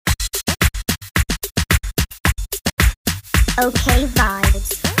Okay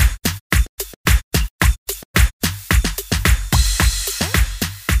Vibes.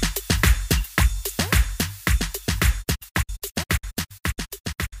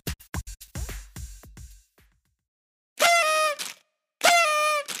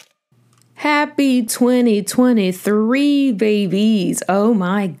 Happy 2023, babies. Oh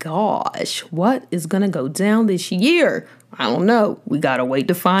my gosh. What is going to go down this year? I don't know. We got to wait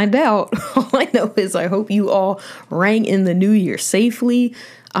to find out. All I know is I hope you all rang in the new year safely.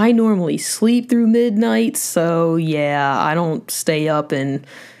 I normally sleep through midnight, so yeah, I don't stay up and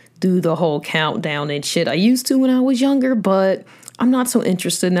do the whole countdown and shit. I used to when I was younger, but I'm not so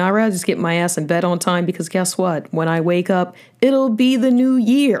interested now. I'd rather just get my ass in bed on time because guess what? When I wake up, it'll be the new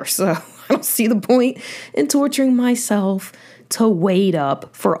year. So I don't see the point in torturing myself to wait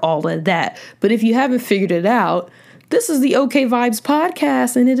up for all of that. But if you haven't figured it out, this is the OK Vibes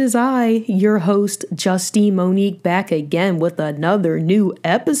podcast, and it is I, your host, Justine Monique, back again with another new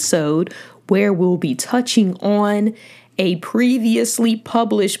episode where we'll be touching on a previously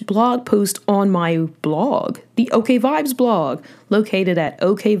published blog post on my blog, the OK Vibes blog, located at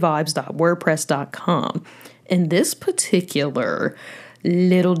okvibes.wordpress.com. And this particular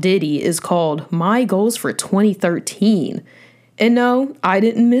little ditty is called My Goals for 2013. And no, I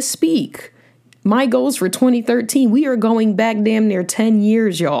didn't misspeak. My goals for 2013, we are going back damn near 10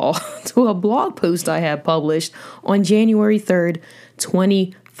 years, y'all, to a blog post I had published on January 3rd,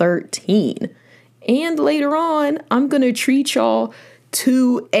 2013. And later on, I'm going to treat y'all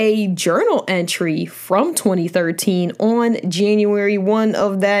to a journal entry from 2013 on January 1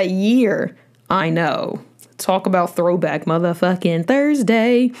 of that year. I know. Talk about throwback motherfucking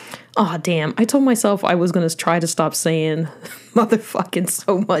Thursday. Oh, damn. I told myself I was going to try to stop saying motherfucking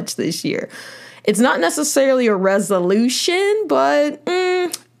so much this year. It's not necessarily a resolution, but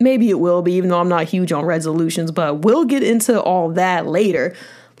maybe it will be, even though I'm not huge on resolutions, but we'll get into all that later.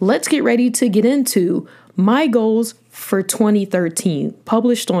 Let's get ready to get into my goals for 2013,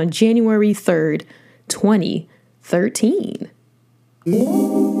 published on January 3rd, 2013.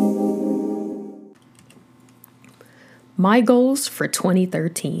 My goals for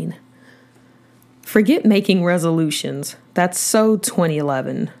 2013. Forget making resolutions. That's so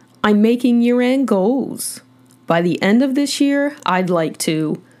 2011. I'm making year-end goals. By the end of this year, I'd like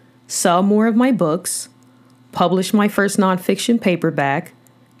to sell more of my books, publish my first nonfiction paperback,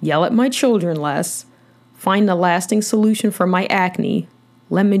 yell at my children less, find a lasting solution for my acne.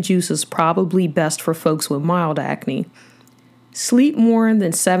 Lemon juice is probably best for folks with mild acne. Sleep more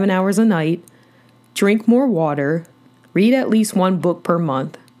than 7 hours a night, drink more water, read at least one book per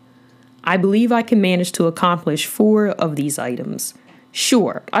month. I believe I can manage to accomplish 4 of these items.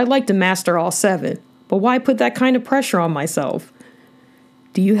 Sure, I'd like to master all 7, but why put that kind of pressure on myself?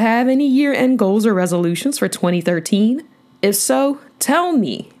 Do you have any year-end goals or resolutions for 2013? If so, tell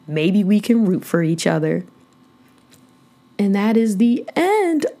me. Maybe we can root for each other. And that is the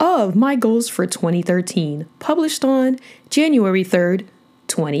end of my goals for 2013, published on January 3rd,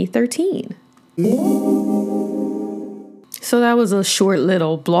 2013. So that was a short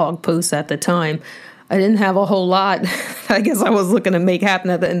little blog post at the time. I didn't have a whole lot. I guess I was looking to make happen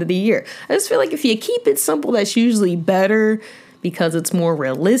at the end of the year. I just feel like if you keep it simple, that's usually better because it's more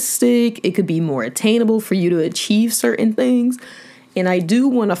realistic. It could be more attainable for you to achieve certain things. And I do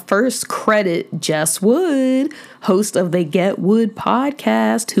want to first credit Jess Wood, host of the Get Wood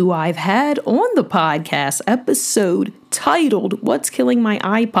podcast, who I've had on the podcast episode titled What's Killing My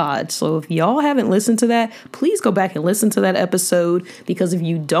iPod. So if y'all haven't listened to that, please go back and listen to that episode, because if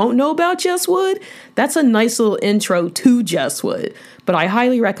you don't know about Jess Wood, that's a nice little intro to Jess Wood. But I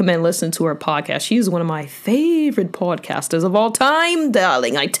highly recommend listening to her podcast. She is one of my favorite podcasters of all time,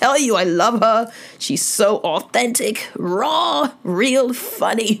 darling. I tell you, I love her. She's so authentic, raw, real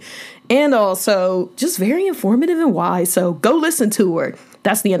funny, and also just very informative and wise. So go listen to her.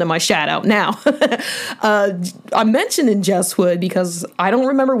 That's the end of my shout out. Now, I'm mentioning Jess Wood because I don't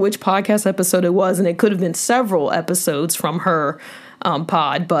remember which podcast episode it was, and it could have been several episodes from her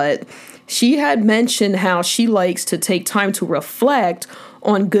pod, but she had mentioned how she likes to take time to reflect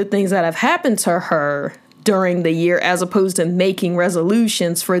on good things that have happened to her during the year, as opposed to making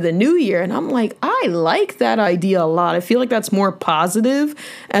resolutions for the new year. And I'm like, I like that idea a lot. I feel like that's more positive,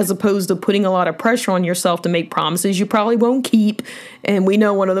 as opposed to putting a lot of pressure on yourself to make promises you probably won't keep. And we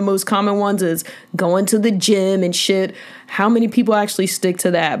know one of the most common ones is going to the gym and shit. How many people actually stick to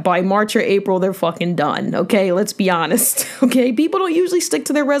that? By March or April, they're fucking done. Okay, let's be honest. Okay, people don't usually stick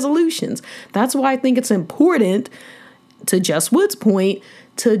to their resolutions. That's why I think it's important, to Jess Wood's point,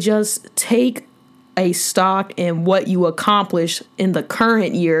 to just take a stock in what you accomplish in the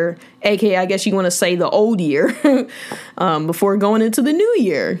current year, aka I guess you want to say the old year, before going into the new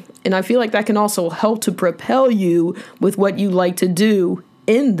year. And I feel like that can also help to propel you with what you like to do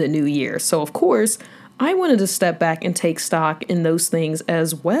in the new year. So of course, I wanted to step back and take stock in those things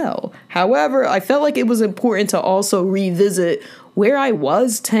as well. However, I felt like it was important to also revisit where I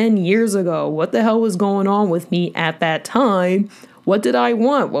was 10 years ago. What the hell was going on with me at that time? What did I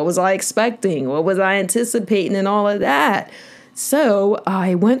want? What was I expecting? What was I anticipating and all of that? So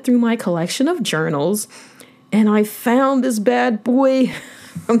I went through my collection of journals and I found this bad boy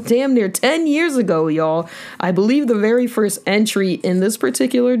from damn near 10 years ago, y'all. I believe the very first entry in this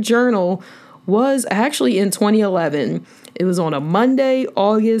particular journal was actually in 2011. It was on a Monday,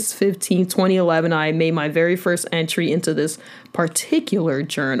 August 15, 2011. I made my very first entry into this particular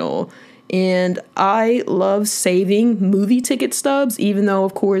journal. And I love saving movie ticket stubs, even though,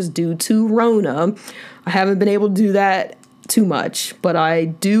 of course, due to Rona, I haven't been able to do that too much. But I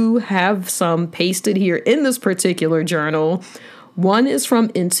do have some pasted here in this particular journal. One is from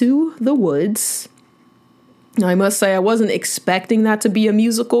Into the Woods. I must say I wasn't expecting that to be a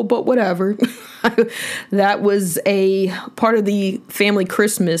musical, but whatever. That was a part of the family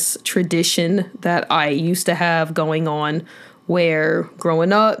Christmas tradition that I used to have going on, where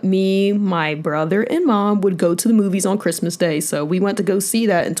growing up, me, my brother, and mom would go to the movies on Christmas Day. So we went to go see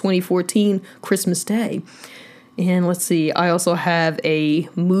that in 2014, Christmas Day. And let's see, I also have a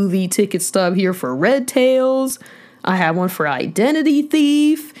movie ticket stub here for Red Tails. I have one for Identity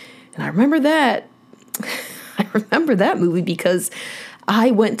Thief. And I remember that. I remember that movie because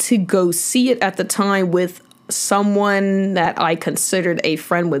I went to go see it at the time with someone that I considered a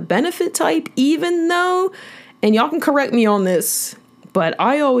friend with benefit type, even though, and y'all can correct me on this, but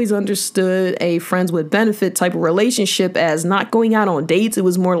I always understood a friends with benefit type of relationship as not going out on dates. It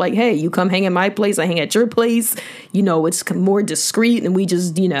was more like, hey, you come hang at my place, I hang at your place. You know, it's more discreet and we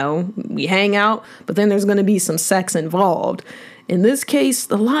just, we hang out, but then there's going to be some sex involved. In this case,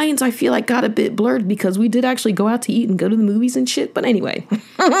 the lines I feel like got a bit blurred because we did actually go out to eat and go to the movies and shit. But anyway,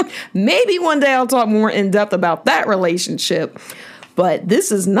 maybe one day I'll talk more in depth about that relationship. But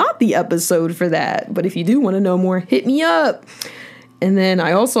this is not the episode for that. But if you do want to know more, hit me up. And then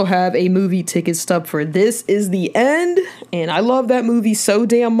I also have a movie ticket stub for This Is the End. And I love that movie so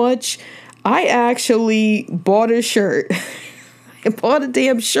damn much. I actually bought a shirt. I bought a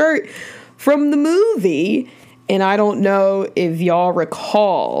damn shirt from the movie. And I don't know if y'all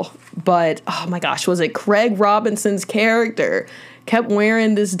recall, but oh my gosh, was it Craig Robinson's character kept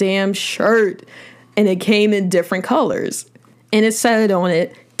wearing this damn shirt and it came in different colors. And it said on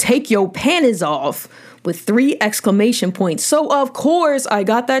it, "Take your panties off," with 3 exclamation points. So of course I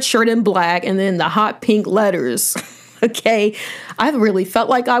got that shirt in black and then the hot pink letters. Okay, I really felt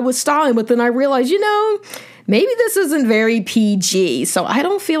like I was styling, but then I realized, maybe this isn't very PG, so I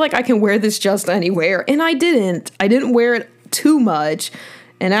don't feel like I can wear this just anywhere. And I didn't wear it too much.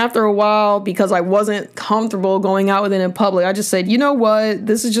 And after a while, because I wasn't comfortable going out with it in public, I just said, you know what?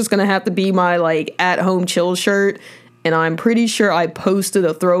 This is just going to have to be my at-home chill shirt. And I'm pretty sure I posted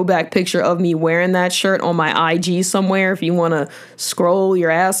a throwback picture of me wearing that shirt on my IG somewhere. If you want to scroll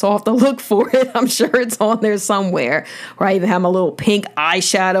your ass off to look for it, I'm sure it's on there somewhere. Where I even have my little pink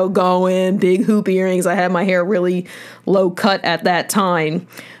eyeshadow going, big hoop earrings. I had my hair really low cut at that time.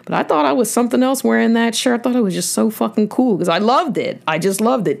 But I thought I was something else wearing that shirt. I thought it was just so fucking cool because I loved it. I just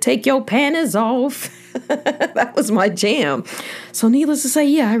loved it. Take your panties off. That was my jam. So needless to say,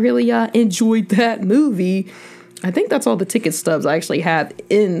 yeah, I really enjoyed that movie. I think that's all the ticket stubs I actually have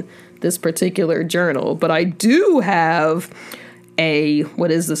in this particular journal. But I do have a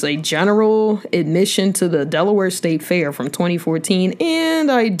general admission to the Delaware State Fair from 2014.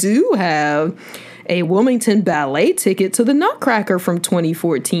 And I do have a Wilmington Ballet ticket to the Nutcracker from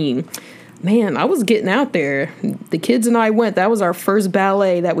 2014. Man, I was getting out there. The kids and I went. That was our first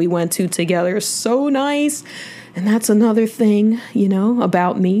ballet that we went to together. So nice. And that's another thing,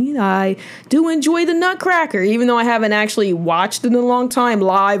 about me. I do enjoy the Nutcracker, even though I haven't actually watched it in a long time,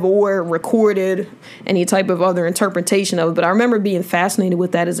 live or recorded any type of other interpretation of it. But I remember being fascinated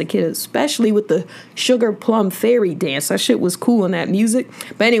with that as a kid, especially with the Sugar Plum Fairy dance. That shit was cool in that music.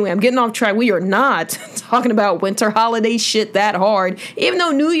 But anyway, I'm getting off track. We are not talking about winter holiday shit that hard, even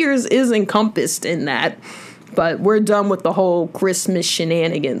though New Year's is encompassed in that. But we're done with the whole Christmas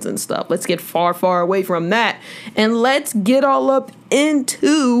shenanigans and stuff. Let's get far, far away from that. And let's get all up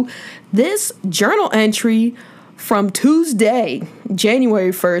into this journal entry from Tuesday,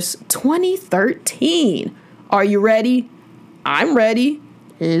 January 1st, 2013. Are you ready? I'm ready.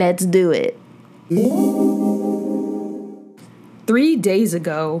 Let's do it. 3 3 days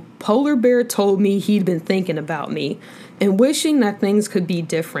ago, Polar Bear told me he'd been thinking about me and wishing that things could be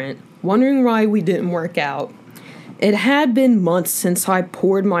different, wondering why we didn't work out. It had been months since I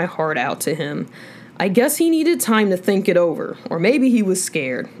poured my heart out to him. I guess he needed time to think it over, or maybe he was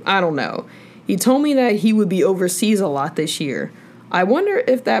scared. I don't know. He told me that he would be overseas a lot this year. I wonder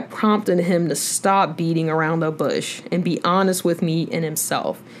if that prompted him to stop beating around the bush and be honest with me and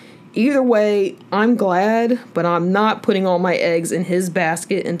himself. Either way, I'm glad, but I'm not putting all my eggs in his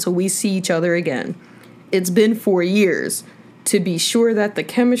basket until we see each other again. It's been 4 years to be sure that the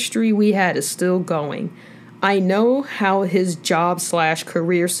chemistry we had is still going. I know how his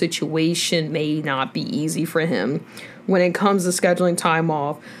job/career situation may not be easy for him when it comes to scheduling time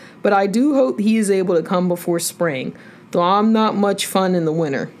off, but I do hope he is able to come before spring, though I'm not much fun in the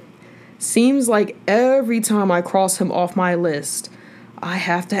winter. Seems like every time I cross him off my list, I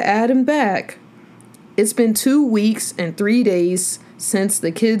have to add him back. It's been 2 weeks and 3 days since the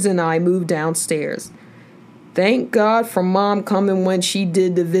kids and I moved downstairs. Thank God for Mom coming when she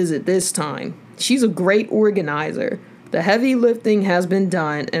did the visit this time. She's a great organizer. The heavy lifting has been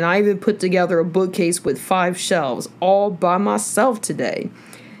done, and I even put together a bookcase with 5 shelves all by myself today.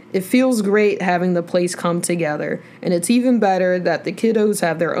 It feels great having the place come together, and it's even better that the kiddos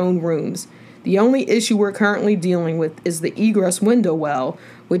have their own rooms. The only issue we're currently dealing with is the egress window well,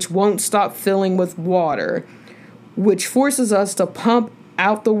 which won't stop filling with water, which forces us to pump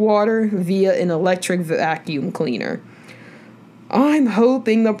out the water via an electric vacuum cleaner. I'm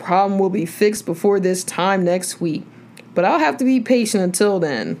hoping the problem will be fixed before this time next week, but I'll have to be patient until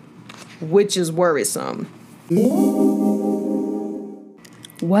then, which is worrisome.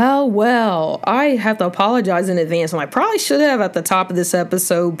 Well, I have to apologize in advance, and I probably should have at the top of this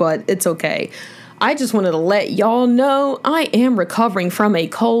episode, but it's okay. I just wanted to let y'all know I am recovering from a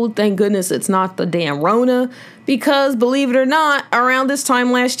cold. Thank goodness it's not the damn Rona, because believe it or not, around this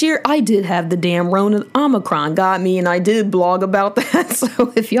time last year, I did have the damn Rona. Omicron got me, and I did blog about that.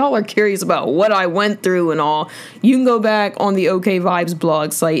 So if y'all are curious about what I went through and all, you can go back on the OK Vibes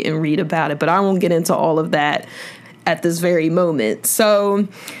blog site and read about it, but I won't get into all of that at this very moment. So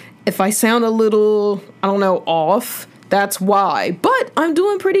if I sound a little, off, that's why. But I'm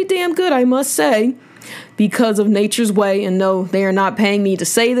doing pretty damn good, I must say, because of Nature's Way. And no, they are not paying me to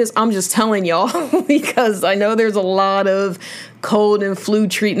say this. I'm just telling y'all because I know there's a lot of cold and flu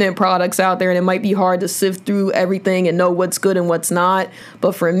treatment products out there, and it might be hard to sift through everything and know what's good and what's not.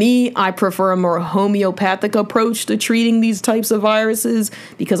 But for me, I prefer a more homeopathic approach to treating these types of viruses,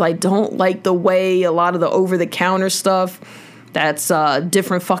 because I don't like the way a lot of the over-the-counter stuff that's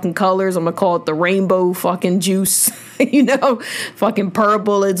different fucking colors. I'm gonna call it the rainbow fucking juice. Fucking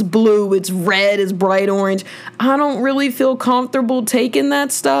purple, it's blue, it's red, it's bright orange. I don't really feel comfortable taking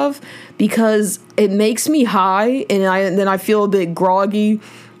that stuff because it makes me high, and then I feel a bit groggy.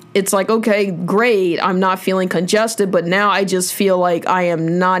 It's like, okay, great, I'm not feeling congested, but now I just feel like I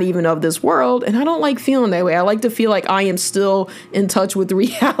am not even of this world, and I don't like feeling that way. I like to feel like I am still in touch with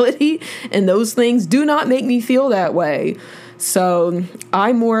reality, and those things do not make me feel that way. So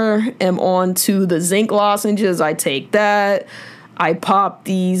I more am on to the zinc lozenges. I take that. I pop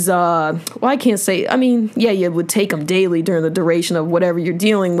these, I can't say, you would take them daily during the duration of whatever you're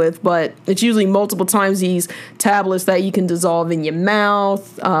dealing with, but it's usually multiple times these tablets that you can dissolve in your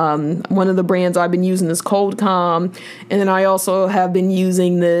mouth. One of the brands I've been using is Cold Calm, and then I also have been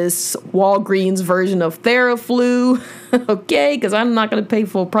using this Walgreens version of Theraflu, okay, because I'm not going to pay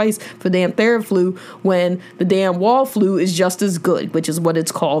full price for damn Theraflu when the damn Wall Flu is just as good, which is what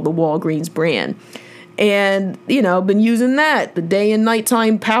it's called, the Walgreens brand. And, been using that, the day and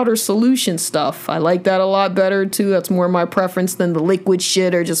nighttime powder solution stuff. I like that a lot better, too. That's more my preference than the liquid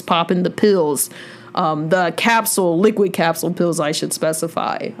shit or just popping the pills. The liquid capsule pills, I should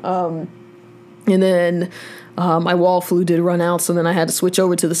specify. And then my Wall Flu did run out, so then I had to switch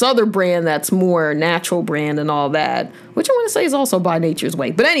over to this other brand that's more natural brand and all that, which I want to say is also by Nature's Way.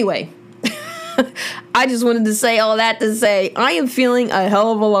 But anyway, I just wanted to say all that to say I am feeling a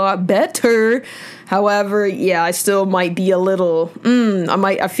hell of a lot better. However, yeah, I still might be a little,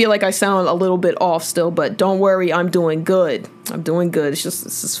 I feel like I sound a little bit off still, but don't worry, I'm doing good. It's just,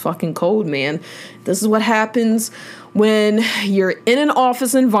 this is fucking cold, man. This is what happens when you're in an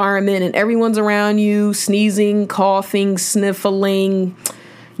office environment and everyone's around you, sneezing, coughing, sniffling.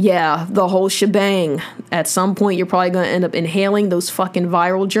 Yeah, the whole shebang. At some point, you're probably going to end up inhaling those fucking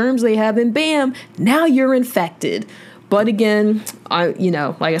viral germs they have, and bam, now you're infected. But again, like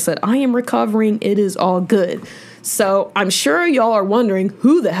I said, I am recovering. It is all good. So I'm sure y'all are wondering,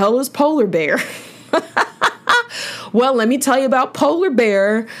 who the hell is Polar Bear? Well, let me tell you about Polar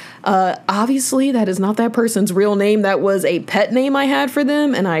Bear. Obviously, that is not that person's real name. That was a pet name I had for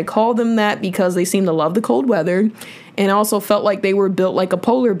them, and I called them that because they seem to love the cold weather, and also felt like they were built like a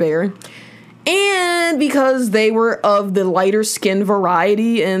polar bear, and because they were of the lighter skin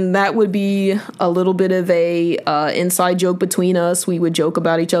variety, and that would be a little bit of a inside joke between us. We would joke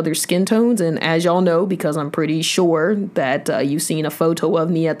about each other's skin tones, and as y'all know, because I'm pretty sure that you've seen a photo of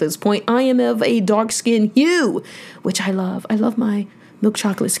me at this point, I am of a dark skin hue, which I love. I love my milk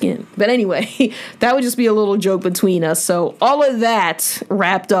chocolate skin. But anyway, that would just be a little joke between us. So all of that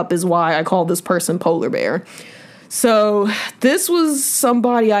wrapped up is why I call this person Polar Bear. So this was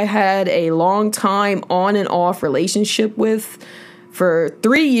somebody I had a long time on and off relationship with for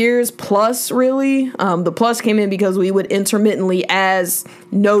 3 years plus, really. The plus came in because we would intermittently, as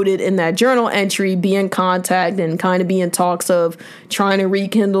noted in that journal entry, be in contact and kind of be in talks of trying to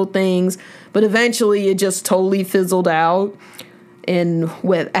rekindle things. But eventually it just totally fizzled out. And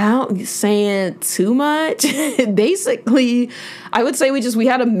without saying too much, basically, I would say we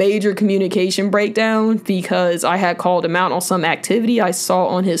had a major communication breakdown because I had called him out on some activity I saw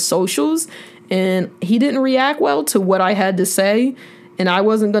on his socials, and he didn't react well to what I had to say. And I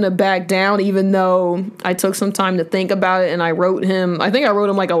wasn't going to back down, even though I took some time to think about it. And I wrote him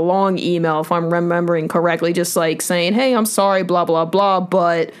like a long email, if I'm remembering correctly, just like saying, hey, I'm sorry, blah, blah, blah,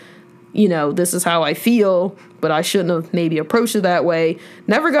 but this is how I feel, but I shouldn't have maybe approached it that way.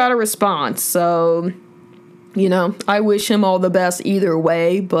 Never got a response. So, I wish him all the best either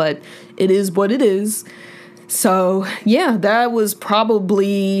way, but it is what it is. So, yeah, that was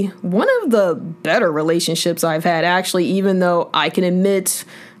probably one of the better relationships I've had, actually, even though I can admit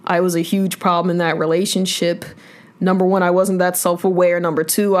I was a huge problem in that relationship. Number one, I wasn't that self-aware. Number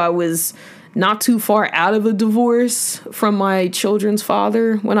two, I was not too far out of a divorce from my children's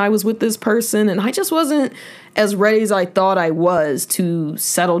father when I was with this person. And I just wasn't as ready as I thought I was to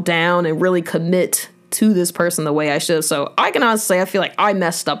settle down and really commit to this person the way I should. So I can honestly say I feel like I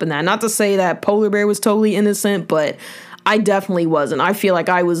messed up in that. Not to say that Polar Bear was totally innocent, but I definitely wasn't. I feel like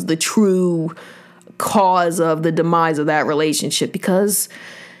I was the true cause of the demise of that relationship because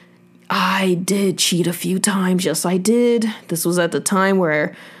I did cheat a few times. Yes, I did. This was at the time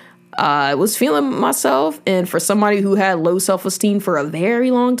where I was feeling myself, and for somebody who had low self-esteem for a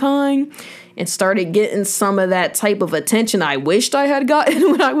very long time and started getting some of that type of attention I wished I had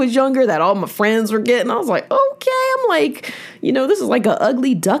gotten when I was younger, that all my friends were getting, I was like, okay, I'm like, this is like an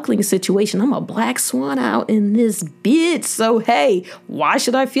ugly duckling situation. I'm a black swan out in this bitch. So, hey, why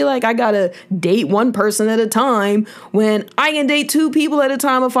should I feel like I gotta date one person at a time when I can date two people at a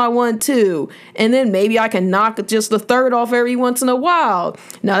time if I want to? And then maybe I can knock just the third off every once in a while.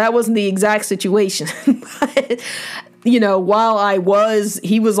 Now, that wasn't the exact situation, but while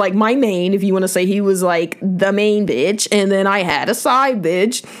he was like my main, if you want to say, he was like the main bitch, and then I had a side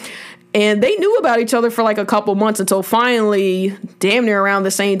bitch, and they knew about each other for like a couple months until finally, damn near around the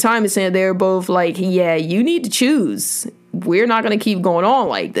same time, it said they were both like, yeah, you need to choose. We're not going to keep going on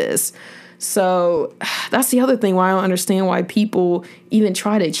like this. So that's the other thing why I don't understand why people even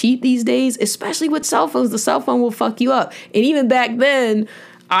try to cheat these days, especially with cell phones. The cell phone will fuck you up. And even back then,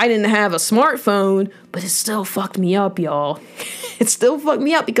 I didn't have a smartphone, but it still fucked me up, y'all. It still fucked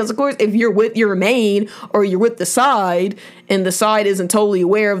me up because, of course, if you're with your main or you're with the side and the side isn't totally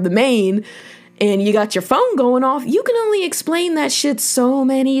aware of the main and you got your phone going off, you can only explain that shit so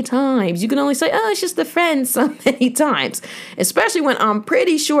many times. You can only say, oh, it's just a friend so many times, especially when I'm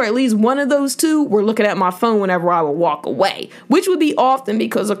pretty sure at least one of those two were looking at my phone whenever I would walk away, which would be often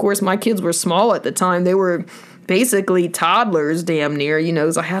because, of course, my kids were small at the time. They were basically toddlers, damn near,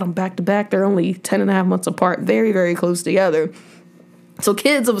 because I had them back to back. They're only 10 and a half months apart, very, very close together. So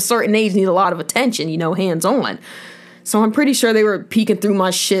kids of a certain age need a lot of attention, hands-on. So I'm pretty sure they were peeking through my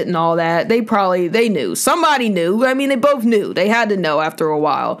shit and all that. They knew. Somebody knew. I mean, they both knew. They had to know after a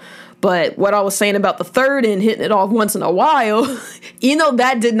while. But what I was saying about the third and hitting it off once in a while,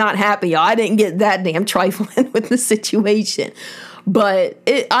 that did not happen, y'all. I didn't get that damn trifling with the situation. But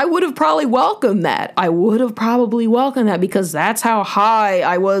I would have probably welcomed that. Because that's how high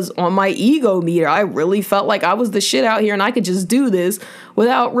I was on my ego meter. I really felt like I was the shit out here and I could just do this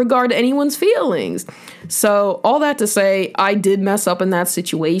without regard to anyone's feelings. So all that to say, I did mess up in that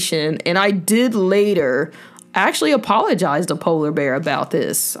situation. And I did later actually apologize to Polar Bear about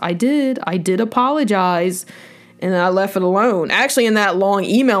this. I did apologize. And I left it alone. Actually, in that long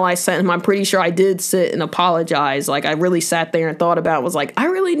email I sent him, I'm pretty sure I did sit and apologize. Like, I really sat there and thought about it. Was like, I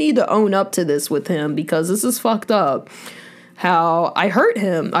really need to own up to this with him because this is fucked up. How I hurt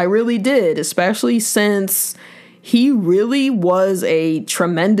him. I really did. Especially since he really was a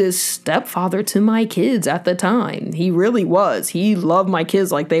tremendous stepfather to my kids at the time. He really was. He loved my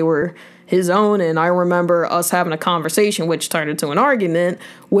kids like they were his own. And I remember us having a conversation, which turned into an argument,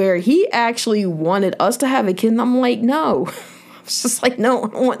 where he actually wanted us to have a kid. And I'm like, no. It's just like, no, I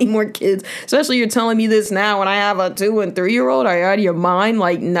don't want any more kids. Especially you're telling me this now when I have a 2 and 3 year old. Are you out of your mind?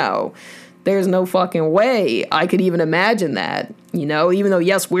 Like, no. There's no fucking way I could even imagine that, you know, even though,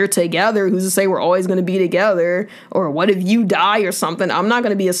 yes, we're together. Who's to say we're always going to be together? Or what if you die or something? I'm not going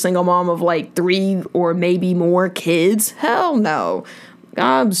to be a single mom of like 3 or maybe more kids. Hell no.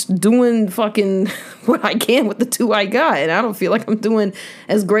 I'm just doing fucking what I can with the 2 I got. And I don't feel like I'm doing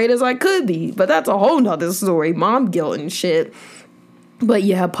as great as I could be. But that's a whole nother story. Mom guilt and shit. But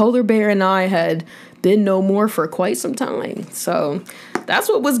yeah, Polar Bear and I had been no more for quite some time. So that's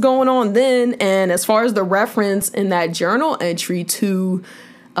what was going on then. And as far as the reference in that journal entry to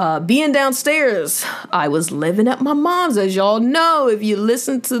being downstairs, I was living at my mom's. As y'all know, if you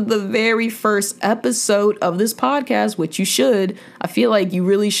listen to the very first episode of this podcast, which you should, I feel like you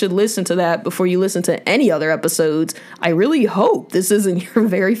really should listen to that before you listen to any other episodes. I really hope this isn't your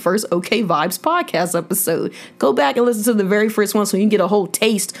very first OK Vibes podcast episode. Go back and listen to the very first one so you can get a whole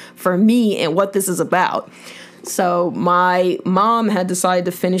taste for me and what this is about. So my mom had decided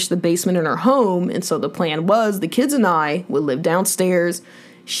to finish the basement in her home. And so the plan was the kids and I would live downstairs.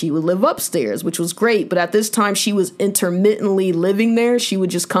 She would live upstairs, which was great. But at this time, she was intermittently living there. She would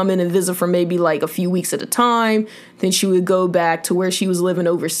just come in and visit for maybe like a few weeks at a time. Then she would go back to where she was living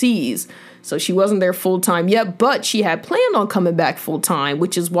overseas. So she wasn't there full time yet, but she had planned on coming back full time,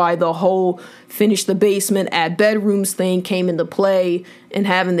 which is why the whole finish the basement, add bedrooms thing came into play, and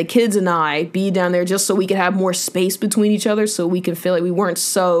having the kids and I be down there just so we could have more space between each other, so we could feel like we weren't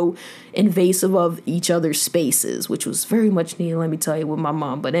so invasive of each other's spaces, which was very much needed, let me tell you, with my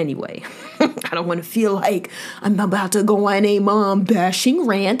mom. But anyway, I don't want to feel like I'm about to go on a mom bashing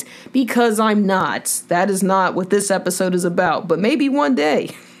rant, because I'm not. That is not what this episode is about, but maybe one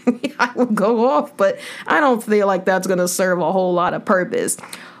day I will go off, but I don't feel like that's going to serve a whole lot of purpose.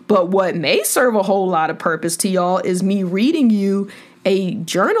 But what may serve a whole lot of purpose to y'all is me reading you a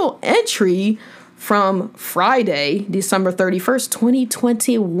journal entry from Friday, December 31st,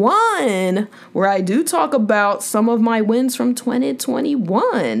 2021, where I do talk about some of my wins from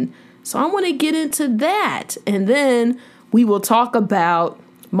 2021. So I want to get into that. And then we will talk about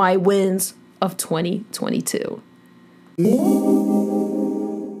my wins of 2022.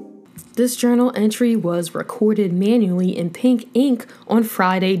 This journal entry was recorded manually in pink ink on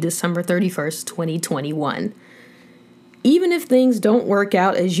Friday, December 31st, 2021. Even if things don't work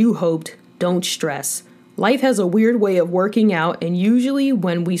out as you hoped, don't stress. Life has a weird way of working out, and usually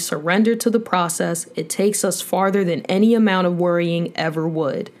when we surrender to the process, it takes us farther than any amount of worrying ever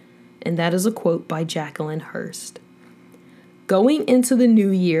would. And that is a quote by Jacqueline Hurst. Going into the new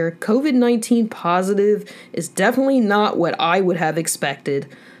year, COVID-19 positive is definitely not what I would have expected.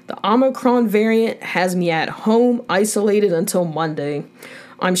 The Omicron variant has me at home isolated until Monday.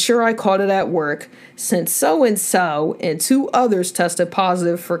 I'm sure I caught it at work, since so-and-so and 2 others tested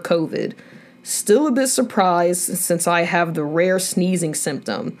positive for COVID. Still a bit surprised since I have the rare sneezing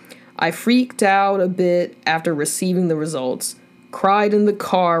symptom. I freaked out a bit after receiving the results. Cried in the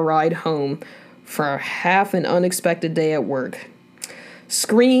car ride home for half an unexpected day at work.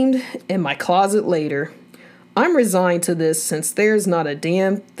 Screamed in my closet later. I'm resigned to this since there's not a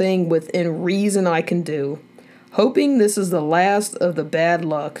damn thing within reason I can do. Hoping this is the last of the bad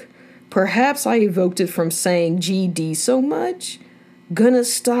luck. Perhaps I evoked it from saying GD so much. Gonna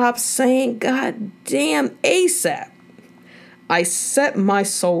stop saying goddamn ASAP. I set my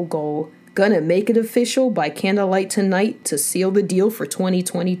soul goal. Gonna make it official by candlelight tonight to seal the deal for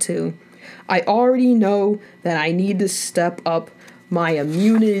 2022. I already know that I need to step up my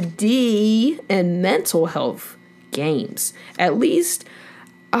immunity and mental health games. At least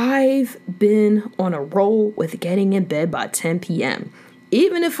I've been on a roll with getting in bed by 10 p.m.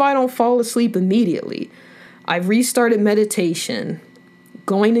 Even if I don't fall asleep immediately. I've restarted meditation,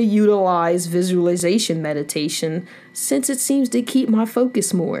 going to utilize visualization meditation since it seems to keep my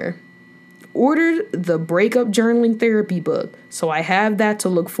focus more. Ordered the breakup journaling therapy book, so I have that to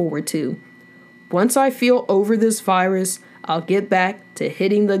look forward to. Once I feel over this virus, I'll get back to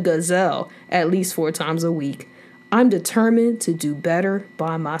hitting the gazelle at least 4 times a week. I'm determined to do better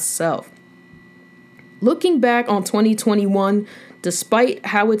by myself. Looking back on 2021, despite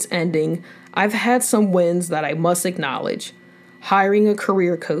how it's ending, I've had some wins that I must acknowledge. Hiring a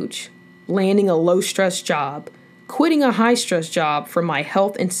career coach, landing a low-stress job, quitting a high-stress job for my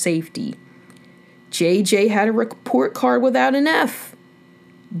health and safety. JJ had a report card without an F.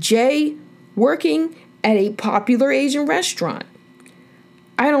 J working at a popular Asian restaurant.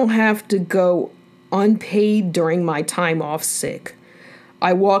 I don't have to go unpaid during my time off sick.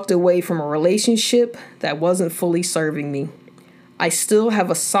 I walked away from a relationship that wasn't fully serving me. I still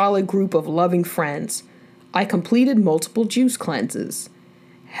have a solid group of loving friends. I completed multiple juice cleanses.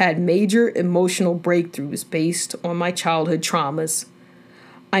 Had major emotional breakthroughs based on my childhood traumas.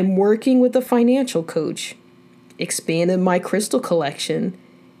 I'm working with a financial coach. Expanded my crystal collection.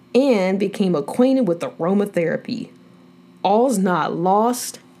 And became acquainted with aromatherapy. All's not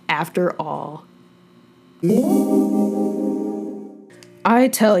lost after all. I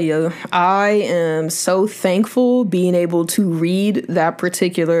tell you, I am so thankful being able to read that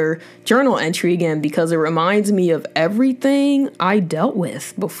particular journal entry again because it reminds me of everything I dealt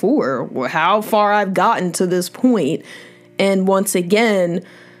with before, how far I've gotten to this point, and once again,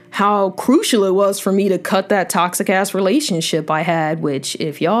 how crucial it was for me to cut that toxic ass relationship I had, which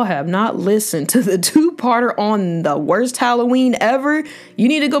if y'all have not listened to the 2-parter on the worst Halloween ever, you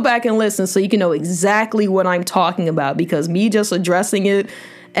need to go back and listen so you can know exactly what I'm talking about, because me just addressing it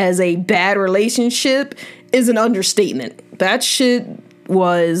as a bad relationship is an understatement. That shit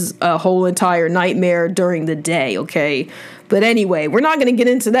was a whole entire nightmare during the day, okay? But anyway, we're not going to get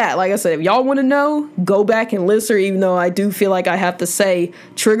into that. Like I said, if y'all want to know, go back and listen, even though I do feel like I have to say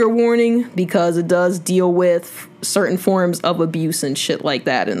trigger warning because it does deal with certain forms of abuse and shit like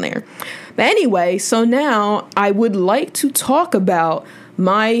that in there. But anyway, so now I would like to talk about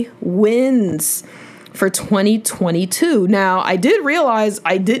my wins for 2022. Now, I did realize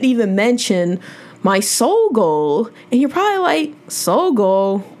I didn't even mention my soul goal, and you're probably like, soul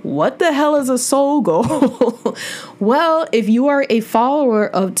goal? What the hell is a soul goal? Well, if you are a follower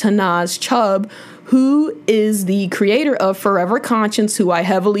of Tanaz Chubb, who is the creator of Forever Conscience, who I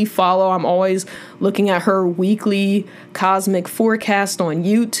heavily follow. I'm always looking at her weekly cosmic forecast on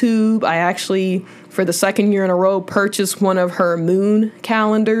YouTube. I actually, for the second year in a row, purchased one of her moon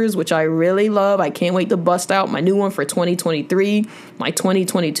calendars, which I really love. I can't wait to bust out my new one for 2023. My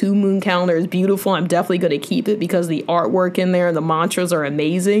 2022 moon calendar is beautiful. I'm definitely going to keep it because the artwork in there and the mantras are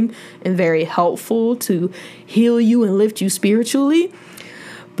amazing and very helpful to heal you and lift you spiritually.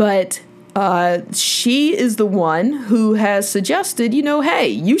 But she is the one who has suggested, hey,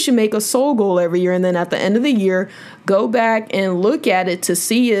 you should make a soul goal every year. And then at the end of the year, go back and look at it to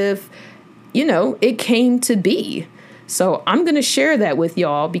see if, it came to be. So I'm going to share that with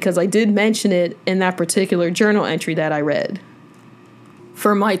y'all because I did mention it in that particular journal entry that I read.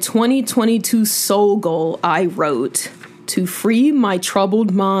 For my 2022 soul goal, I wrote, to free my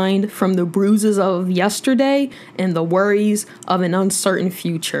troubled mind from the bruises of yesterday and the worries of an uncertain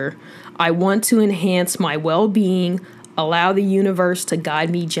future. I want to enhance my well-being, allow the universe to guide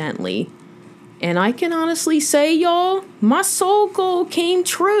me gently. And I can honestly say, y'all, my soul goal came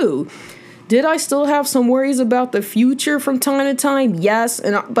true. Did I still have some worries about the future from time to time? Yes,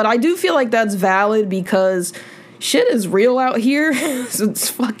 but I do feel like that's valid because shit is real out here. It's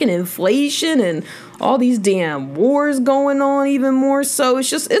fucking inflation and all these damn wars going on even more so.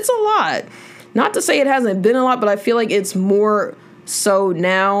 It's a lot. Not to say it hasn't been a lot, but I feel like it's more so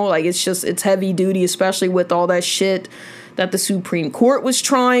now. Like it's heavy duty, especially with all that shit that the Supreme Court was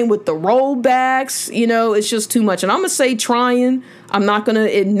trying with the rollbacks. It's just too much. And I'm going to say trying. I'm not going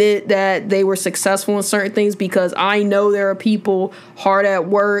to admit that they were successful in certain things because I know there are people hard at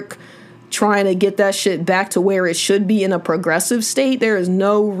work trying to get that shit back to where it should be in a progressive state. There is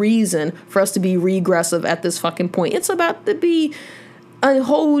no reason for us to be regressive at this fucking point. It's about to be a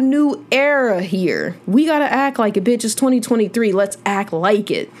whole new era here. We got to act like it, bitch. It's 2023. Let's act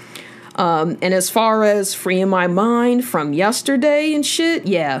like it. And as far as freeing my mind from yesterday and shit,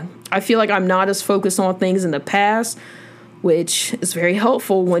 yeah, I feel like I'm not as focused on things in the past, which is very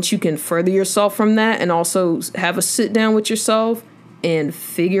helpful once you can further yourself from that and also have a sit down with yourself and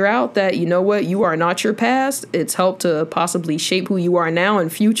figure out that, you are not your past. It's helped to possibly shape who you are now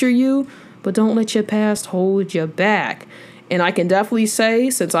and future you, but don't let your past hold you back. And I can definitely say,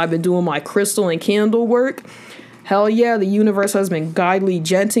 since I've been doing my crystal and candle work, hell yeah, the universe has been guidely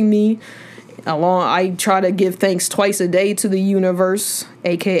genting me along. I try to give thanks twice a day to the universe,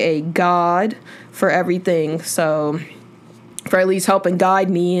 aka God, for everything. So for at least helping guide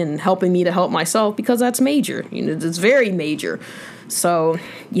me and helping me to help myself, because that's major. It's very major. So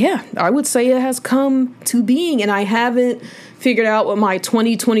yeah, I would say it has come to being, and I haven't figured out what my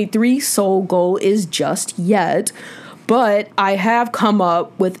 2023 soul goal is just yet. But I have come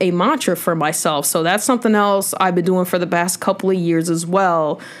up with a mantra for myself. So that's something else I've been doing for the past couple of years as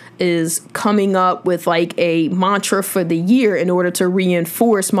well, is coming up with like a mantra for the year in order to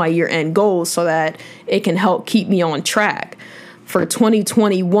reinforce my year-end goals so that it can help keep me on track. For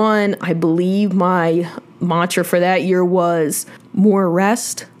 2021, I believe my mantra for that year was more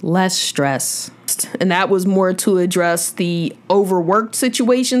rest, less stress. And that was more to address the overworked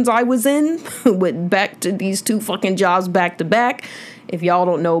situations I was in with back to these 2 fucking jobs back to back. If y'all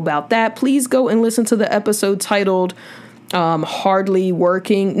don't know about that, please go and listen to the episode titled Hardly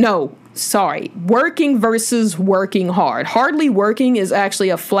Working. No, sorry. Working versus working hard. Hardly Working is actually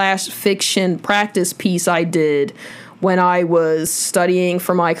a flash fiction practice piece I did when I was studying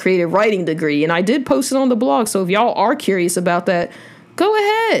for my creative writing degree. And I did post it on the blog. So if y'all are curious about that, go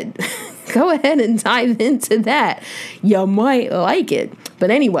ahead. Go ahead and dive into that. You might like it. But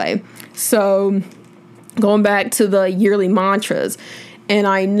anyway, so going back to the yearly mantras. And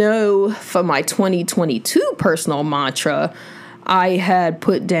I know for my 2022 personal mantra, I had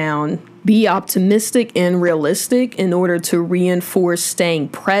put down be optimistic and realistic in order to reinforce staying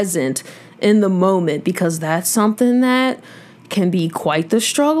present in the moment, because that's something that can be quite the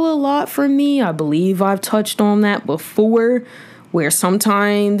struggle a lot for me. I believe I've touched on that before, where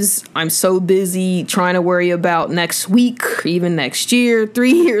sometimes I'm so busy trying to worry about next week, even next year,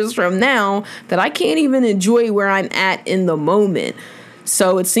 3 years from now, that I can't even enjoy where I'm at in the moment.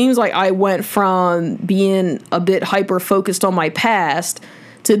 So it seems like I went from being a bit hyper-focused on my past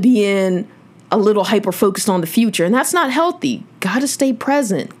to being a little hyper-focused on the future. And that's not healthy. Gotta stay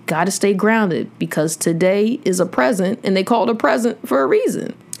present. Gotta stay grounded. Because today is a present, and they call it a present for a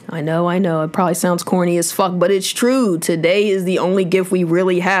reason. I know. It probably sounds corny as fuck, but it's true. Today is the only gift we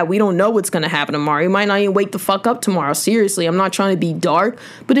really have. We don't know what's going to happen tomorrow. You might not even wake the fuck up tomorrow. Seriously, I'm not trying to be dark,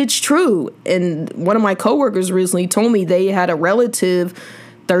 but it's true. And one of my coworkers recently told me they had a relative,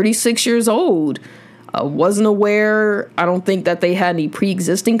 36 years old. Wasn't aware, I don't think that they had any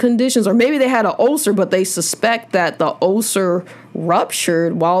pre-existing conditions, or maybe they had an ulcer, but they suspect that the ulcer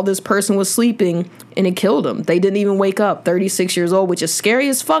ruptured while this person was sleeping and it killed them. They didn't even wake up. 36 years old, which is scary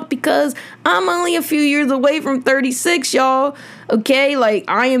as fuck because I'm only a few years away from 36, y'all. Okay, like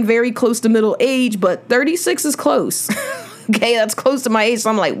I am very close to middle age, but 36 is close. Okay, that's close to my age. So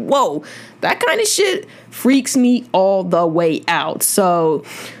I'm like, whoa, that kind of shit freaks me all the way out. So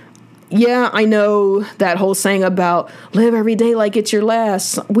yeah, I know that whole saying about live every day like it's your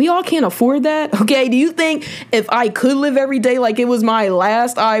last. We all can't afford that. Okay, do you think if I could live every day like it was my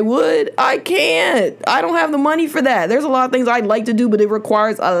last, I would? I can't. I don't have the money for that. There's a lot of things I'd like to do, but it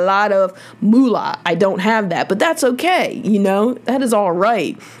requires a lot of moolah. I don't have that, but that's okay. You know, that is all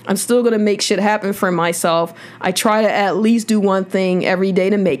right. I'm still going to make shit happen for myself. I try to at least do one thing every day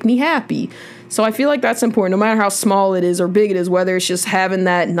to make me happy. So I feel like that's important, no matter how small it is or big it is, whether it's just having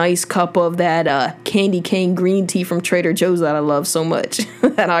that nice cup of that candy cane green tea from Trader Joe's that I love so much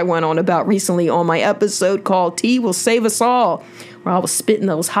that I went on about recently on my episode called Tea Will Save Us All, where I was spitting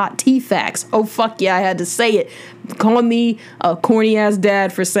those hot tea facts. Oh, fuck yeah, I had to say it. Call me a corny-ass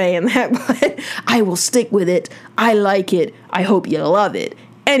dad for saying that, but I will stick with it. I like it. I hope you love it.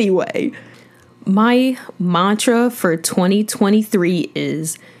 Anyway, my mantra for 2023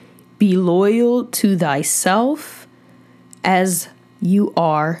 is be loyal to thyself as you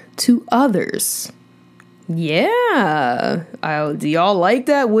are to others. Yeah. Do y'all like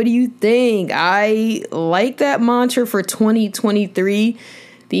that? What do you think? I like that mantra for 2023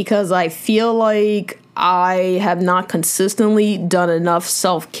 because I feel like I have not consistently done enough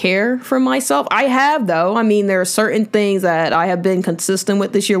self-care for myself. I have, though. I mean, there are certain things that I have been consistent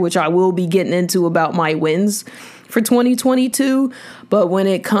with this year, which I will be getting into about my wins for 2022. But when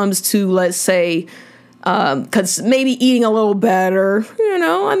it comes to, let's say, because maybe eating a little better, you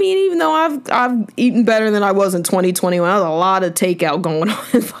know, I mean, even though I've eaten better than I was in 2021, there was a lot of takeout going on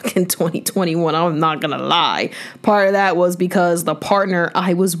in fucking 2021. I'm not going to lie. Part of that was because the partner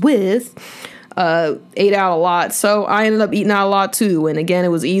I was with ate out a lot. So I ended up eating out a lot too. And again, it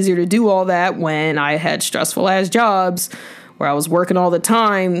was easier to do all that when I had stressful ass jobs where I was working all the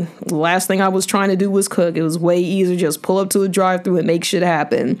time. The last thing I was trying to do was cook. It was way easier just pull up to a drive-thru and make shit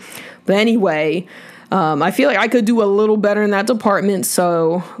happen. But anyway, I feel like I could do a little better in that department.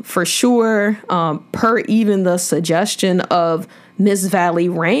 So for sure, per even the suggestion of Miss Valley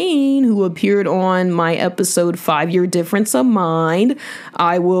Rain, who appeared on my episode 5-Year Difference of Mind,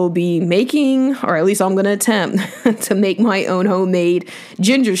 I will be making, or at least I'm going to attempt to make my own homemade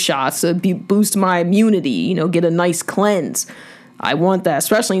ginger shots to boost my immunity, you know, get a nice cleanse. I want that,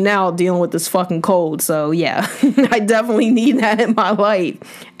 especially now dealing with this fucking cold. So yeah, I definitely need that in my life.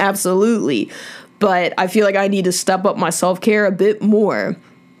 Absolutely. But I feel like I need to step up my self-care a bit more.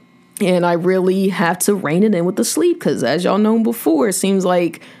 And I really have to rein it in with the sleep because, as y'all know before, it seems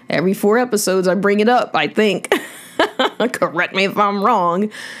like every 4 episodes I bring it up, I think. Correct me if I'm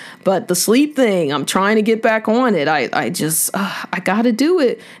wrong. But the sleep thing, I'm trying to get back on it. I got to do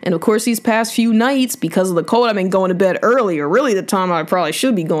it. And of course, these past few nights, because of the cold, I've been going to bed earlier. Really, the time I probably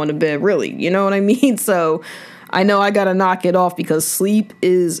should be going to bed, really. You know what I mean? So I know I got to knock it off because sleep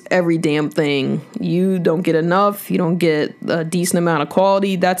is every damn thing. You don't get enough. You don't get a decent amount of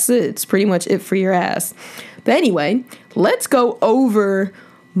quality. That's it. It's pretty much it for your ass. But anyway, let's go over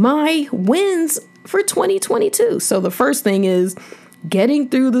my wins for 2022. So the first thing is getting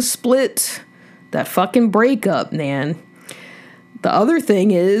through the split, that fucking breakup, man. The other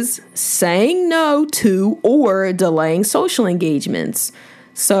thing is saying no to or delaying social engagements.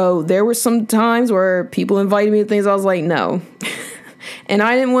 So there were some times where people invited me to things I was like, no. And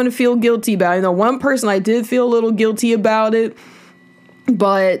I didn't want to feel guilty about it. You know, one person I did feel a little guilty about it.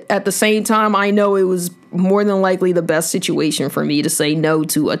 But at the same time, I know it was more than likely the best situation for me to say no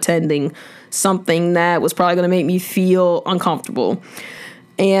to attending something that was probably going to make me feel uncomfortable.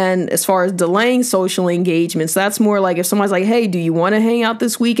 And as far as delaying social engagements, that's more like if someone's like, hey, do you want to hang out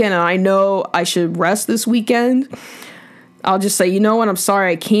this weekend? And I know I should rest this weekend. I'll just say, you know what? I'm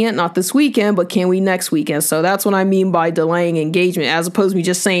sorry, I can't, not this weekend, but can we next weekend? So that's what I mean by delaying engagement, as opposed to me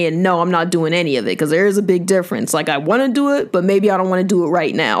just saying, no, I'm not doing any of it, because there is a big difference. Like, I want to do it, but maybe I don't want to do it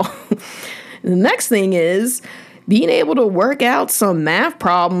right now. The next thing is being able to work out some math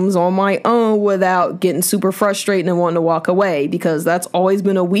problems on my own without getting super frustrated and wanting to walk away, because that's always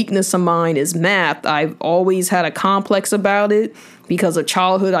been a weakness of mine is math. I've always had a complex about it. Because of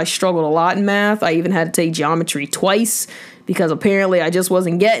childhood, I struggled a lot in math. I even had to take geometry twice because apparently I just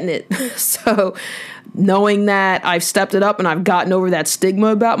wasn't getting it. So knowing that I've stepped it up and I've gotten over that stigma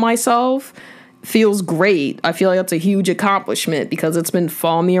about myself feels great. I feel like that's a huge accomplishment because it's been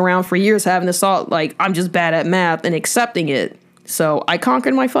following me around for years, having this thought like I'm just bad at math and accepting it. So I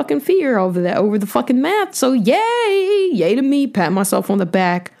conquered my fucking fear over the fucking math. So yay to me, pat myself on the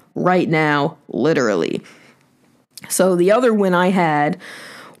back right now, literally. So the other win I had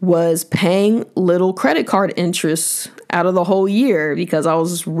was paying little credit card interest out of the whole year because I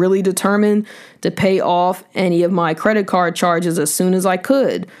was really determined to pay off any of my credit card charges as soon as I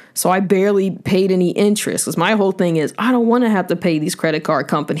could. So I barely paid any interest because my whole thing is I don't want to have to pay these credit card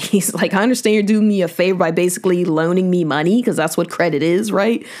companies. Like, I understand you're doing me a favor by basically loaning me money because that's what credit is,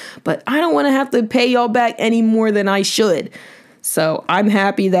 right? But I don't want to have to pay y'all back any more than I should. So I'm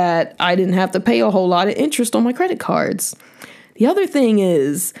happy that I didn't have to pay a whole lot of interest on my credit cards. The other thing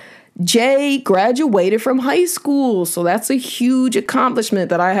is Jay graduated from high school. So that's a huge accomplishment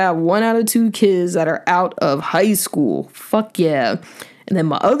that I have 1 out of 2 kids that are out of high school. Fuck yeah. And then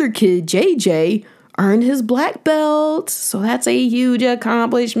my other kid, JJ, earned his black belt. So that's a huge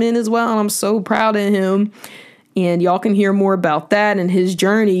accomplishment as well. And I'm so proud of him. And y'all can hear more about that and his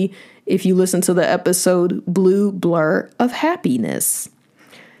journey if you listen to the episode Blue Blur of Happiness.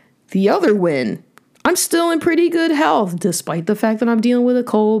 The other win, I'm still in pretty good health, despite the fact that I'm dealing with a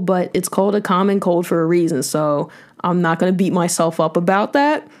cold, but it's called a common cold for a reason, so I'm not going to beat myself up about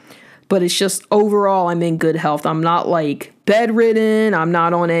that. But it's just overall, I'm in good health. I'm not like bedridden. I'm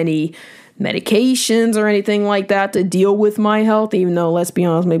not on any medications or anything like that to deal with my health, even though, let's be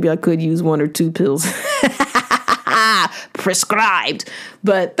honest, maybe I could use 1 or 2 pills. Prescribed,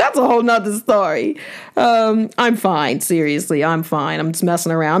 but that's a whole nother story. I'm fine. Seriously, I'm fine. I'm just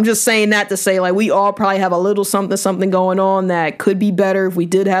messing around. I'm just saying that to say, like, we all probably have a little something going on that could be better if we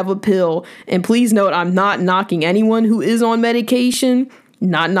did have a pill. And please note, I'm not knocking anyone who is on medication,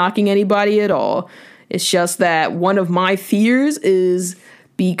 not knocking anybody at all. It's just that one of my fears is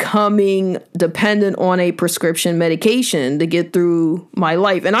becoming dependent on a prescription medication to get through my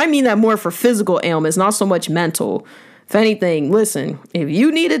life. And I mean that more for physical ailments, not so much mental. If anything, listen, if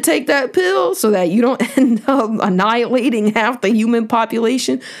you need to take that pill so that you don't end up annihilating half the human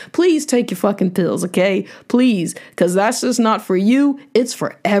population, please take your fucking pills, okay? Please, because that's just not for you. It's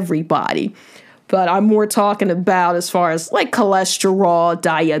for everybody. But I'm more talking about as far as like cholesterol,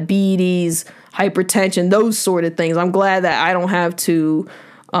 diabetes, hypertension, those sort of things. I'm glad that I don't have to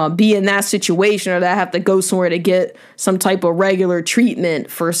be in that situation or that I have to go somewhere to get some type of regular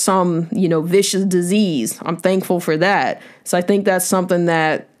treatment for some, vicious disease. I'm thankful for that. So I think that's something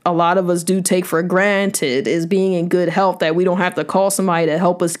that a lot of us do take for granted, is being in good health, that we don't have to call somebody to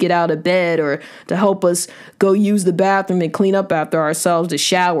help us get out of bed or to help us go use the bathroom and clean up after ourselves, to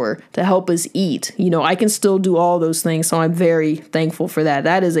shower, to help us eat. I can still do all those things. So I'm very thankful for that.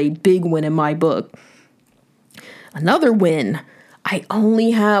 That is a big win in my book. Another win, I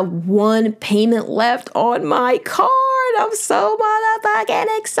only have 1 payment left on my car. I'm so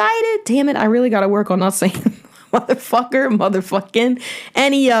motherfucking excited. Damn it, I really got to work on not saying motherfucking,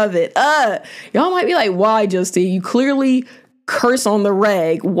 any of it. Y'all might be like, why, Justine? You clearly curse on the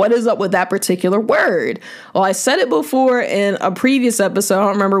reg. What is up with that particular word? Well, I said it before in a previous episode. I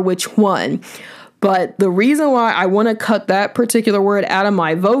don't remember which one. But the reason why I want to cut that particular word out of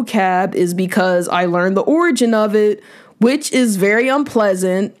my vocab is because I learned the origin of it, which is very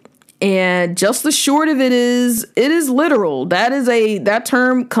unpleasant. And just the short of it is literal. That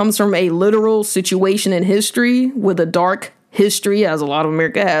term comes from a literal situation in history with a dark history, as a lot of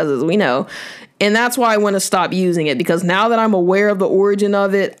America has, as we know. And that's why I want to stop using it, because now that I'm aware of the origin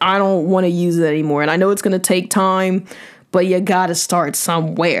of it, I don't want to use it anymore. And I know it's going to take time, but you got to start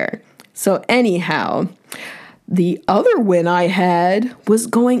somewhere. So anyhow, the other win I had was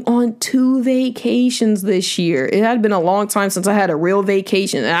going on 2 vacations this year. It had been a long time since I had a real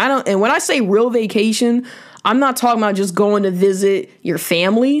vacation. And when I say real vacation, I'm not talking about just going to visit your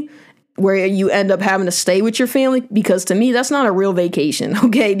family where you end up having to stay with your family, because to me, that's not a real vacation,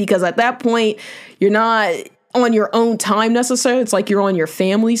 okay? Because at that point, you're not on your own time necessarily. It's like you're on your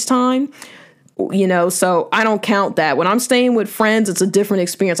family's time. So I don't count that. When I'm staying with friends, it's a different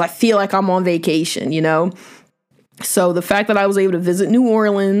experience. I feel like I'm on vacation, So the fact that I was able to visit New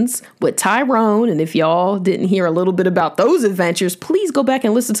Orleans with Tyrone, and if y'all didn't hear a little bit about those adventures, please go back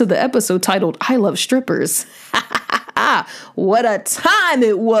and listen to the episode titled I Love Strippers. What a time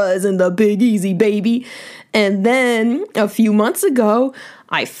it was in the Big Easy, baby. And then a few months ago,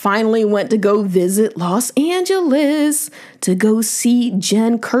 I finally went to go visit Los Angeles to go see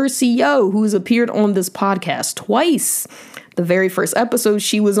Jen Curcio, who's appeared on this podcast twice. The very first episode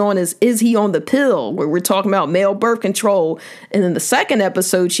she was on is He on the Pill?, where we're talking about male birth control. And then the second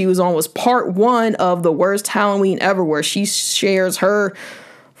episode she was on was part 1 of The Worst Halloween Ever, where she shares her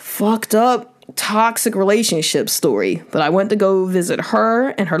fucked up toxic relationship story. But I went to go visit her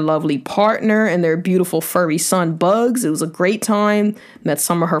and her lovely partner and their beautiful furry son Bugs. It was a great time. Met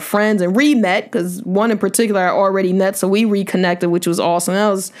some of her friends and re-met, because one in particular I already met, so we reconnected, which was awesome. That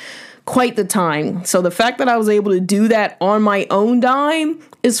was quite the time. So the fact that I was able to do that on my own dime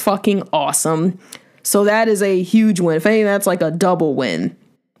is fucking awesome. So that is a huge win. If anything, that's like a double win.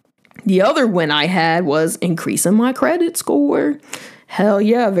 The other win I had was increasing my credit score. Hell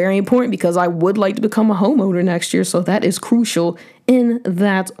yeah, very important, because I would like to become a homeowner next year. So that is crucial in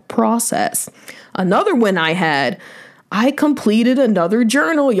that process. Another win I had, I completed another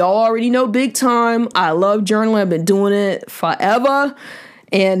journal. Y'all already know big time. I love journaling. I've been doing it forever.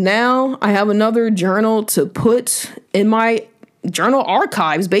 And now I have another journal to put in my journal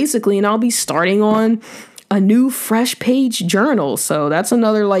archives, basically. And I'll be starting on a new fresh page journal. So that's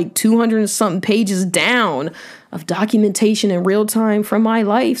another like 200 and something pages down of documentation in real time from my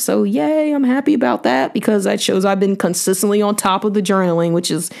life. So yay, I'm happy about that, because that shows I've been consistently on top of the journaling,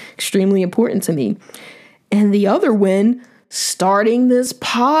 which is extremely important to me. And the other win, starting this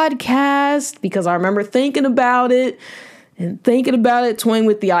podcast, because I remember thinking about it, toying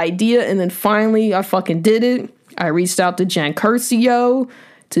with the idea, and then finally I fucking did it. I reached out to Jen Curcio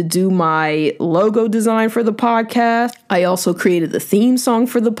to do my logo design for the podcast. I also created the theme song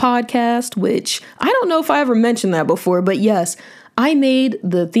for the podcast, which I don't know if I ever mentioned that before, but yes, I made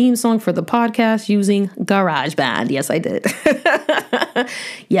the theme song for the podcast using GarageBand. Yes, I did.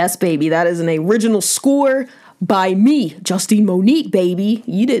 Yes, baby, that is an original score by me, Justine Monique, baby.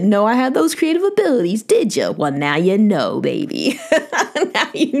 You didn't know I had those creative abilities, did you? Well, now you know, baby. Now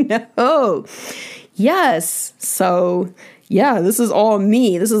you know. Yes. So yeah, this is all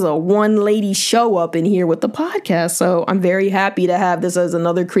me. This is a one lady show up in here with the podcast. So I'm very happy to have this as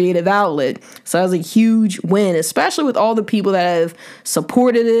another creative outlet. So that was a huge win, especially with all the people that have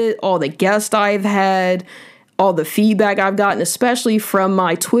supported it, all the guests I've had, all the feedback I've gotten, especially from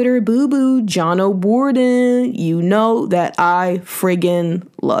my Twitter boo-boo, John O'Borden. You know that I friggin'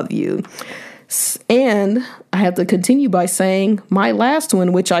 love you. And I have to continue by saying my last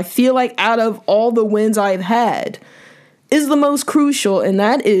one, which I feel like out of all the wins I've had, is the most crucial, and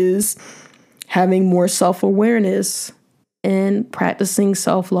that is having more self-awareness and practicing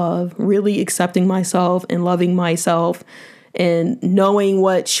self-love, really accepting myself and loving myself and knowing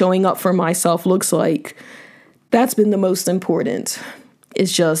what showing up for myself looks like. That's been the most important.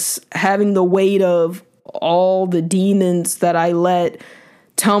 It's just having the weight of all the demons that I let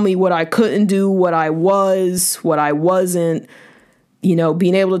tell me what I couldn't do, what I was, what I wasn't,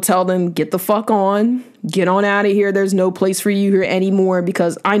 being able to tell them, get the fuck on, get on out of here. There's no place for you here anymore,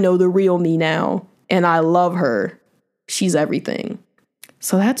 because I know the real me now and I love her. She's everything.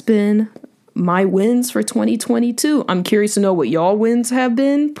 So that's been my wins for 2022. I'm curious to know what y'all wins have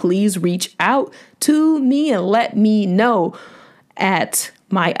been. Please reach out to me and let me know at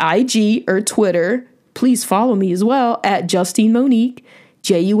my IG or Twitter. Please follow me as well at Justine Monique,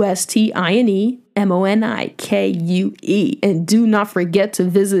 JustineMonike. And do not forget to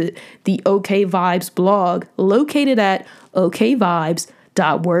visit the OK Vibes blog located at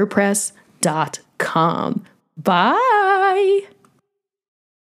okvibes.wordpress.com. Bye.